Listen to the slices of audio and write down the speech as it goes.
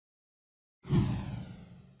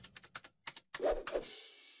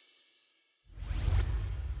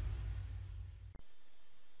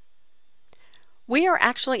We are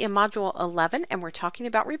actually in Module 11 and we're talking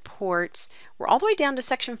about reports. We're all the way down to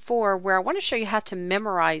Section 4 where I want to show you how to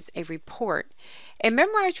memorize a report. A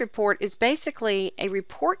memorized report is basically a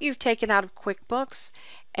report you've taken out of QuickBooks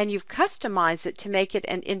and you've customized it to make it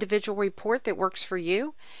an individual report that works for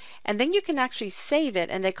you. And then you can actually save it,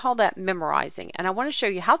 and they call that memorizing. And I want to show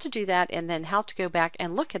you how to do that and then how to go back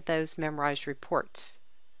and look at those memorized reports.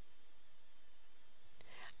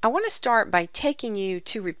 I want to start by taking you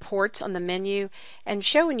to reports on the menu and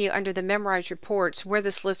showing you under the memorized reports where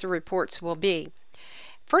this list of reports will be.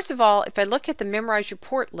 First of all, if I look at the memorized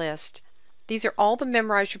report list, these are all the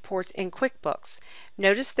memorized reports in QuickBooks.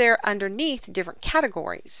 Notice they're underneath different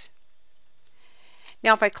categories.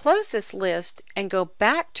 Now if I close this list and go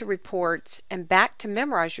back to reports and back to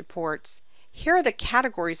memorized reports, here are the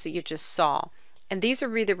categories that you just saw, and these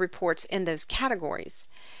are the reports in those categories.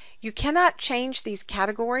 You cannot change these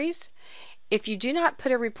categories. If you do not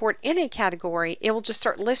put a report in a category, it will just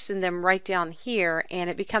start listing them right down here and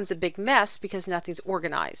it becomes a big mess because nothing's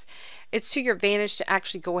organized. It's to your advantage to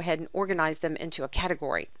actually go ahead and organize them into a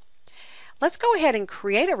category. Let's go ahead and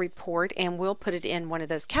create a report and we'll put it in one of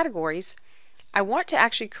those categories. I want to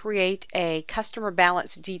actually create a customer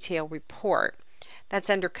balance detail report. That's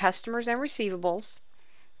under customers and receivables,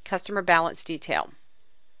 customer balance detail.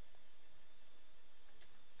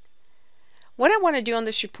 What I want to do on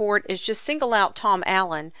this report is just single out Tom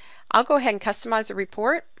Allen. I'll go ahead and customize the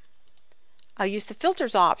report. I'll use the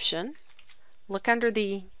filters option. Look under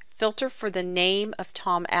the filter for the name of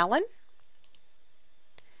Tom Allen.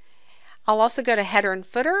 I'll also go to header and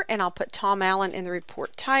footer and I'll put Tom Allen in the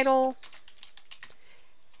report title.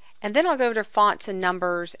 And then I'll go to fonts and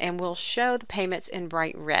numbers and we'll show the payments in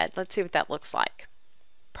bright red. Let's see what that looks like.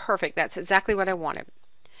 Perfect, that's exactly what I wanted.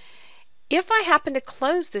 If I happen to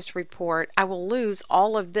close this report, I will lose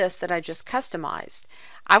all of this that I just customized.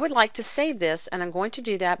 I would like to save this, and I'm going to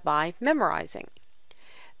do that by memorizing.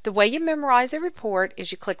 The way you memorize a report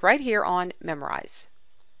is you click right here on Memorize.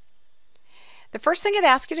 The first thing it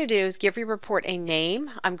asks you to do is give your report a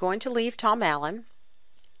name. I'm going to leave Tom Allen,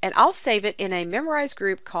 and I'll save it in a memorized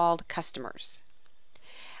group called Customers.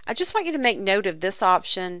 I just want you to make note of this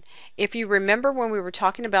option. If you remember when we were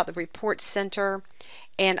talking about the Report Center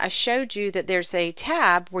and I showed you that there's a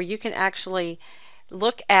tab where you can actually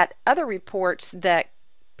look at other reports that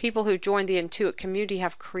people who joined the Intuit community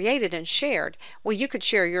have created and shared. Well, you could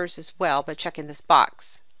share yours as well by checking this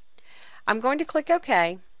box. I'm going to click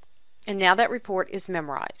OK, and now that report is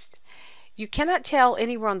memorized. You cannot tell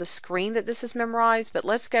anywhere on the screen that this is memorized, but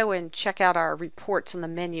let's go and check out our reports on the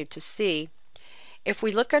menu to see. If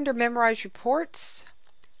we look under Memorized Reports,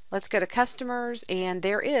 let's go to Customers, and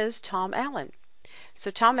there is Tom Allen.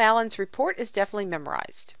 So Tom Allen's report is definitely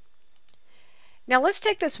memorized. Now let's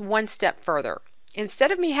take this one step further.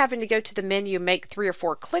 Instead of me having to go to the menu and make 3 or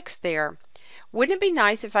 4 clicks there, wouldn't it be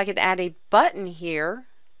nice if I could add a button here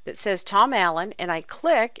that says Tom Allen, and I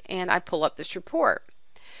click and I pull up this report?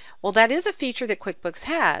 Well, that is a feature that QuickBooks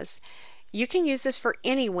has. You can use this for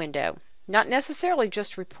any window, not necessarily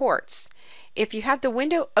just reports. If you have the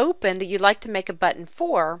window open that you'd like to make a button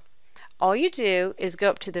for, all you do is go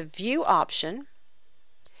up to the View option.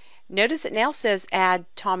 Notice it now says Add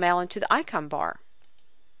Tom Allen to the icon bar.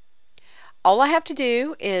 All I have to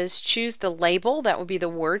do is choose the label, that would be the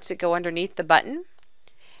words that go underneath the button,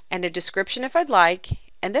 and a description if I'd like,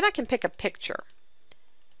 and then I can pick a picture.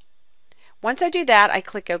 Once I do that, I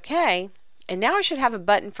click OK, and now I should have a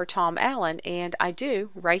button for Tom Allen, and I do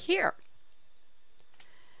right here.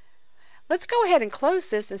 Let's go ahead and close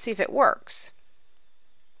this and see if it works.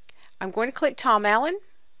 I'm going to click Tom Allen,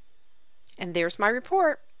 and there's my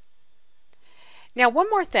report. Now one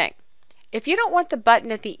more thing. If you don't want the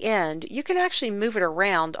button at the end, you can actually move it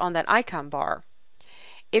around on that icon bar.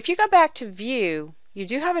 If you go back to View, you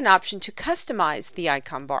do have an option to customize the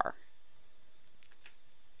icon bar.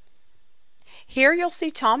 Here you'll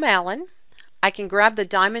see Tom Allen. I can grab the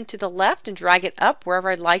diamond to the left and drag it up wherever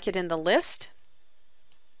I'd like it in the list.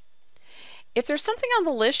 If there's something on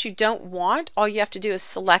the list you don't want, all you have to do is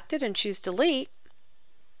select it and choose Delete.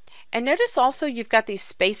 And notice also you've got these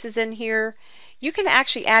spaces in here. You can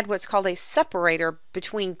actually add what's called a separator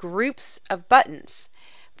between groups of buttons.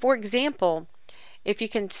 For example, if you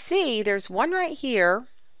can see, there's one right here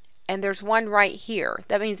and there's one right here.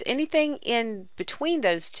 That means anything in between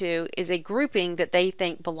those two is a grouping that they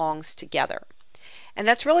think belongs together. And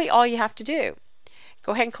that's really all you have to do.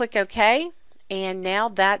 Go ahead and click OK, and now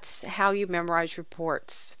that's how you memorize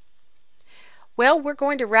reports. Well, we're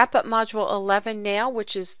going to wrap up Module 11 now,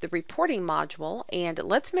 which is the reporting module, and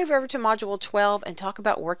let's move over to Module 12 and talk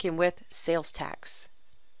about working with sales tax.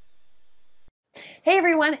 Hey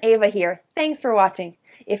everyone, Ava here. Thanks for watching.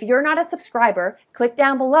 If you're not a subscriber, click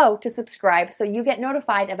down below to subscribe so you get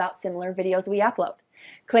notified about similar videos we upload.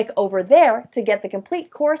 Click over there to get the complete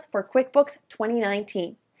course for QuickBooks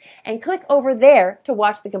 2019. And click over there to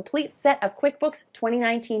watch the complete set of QuickBooks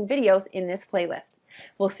 2019 videos in this playlist.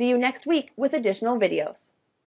 We'll see you next week with additional videos.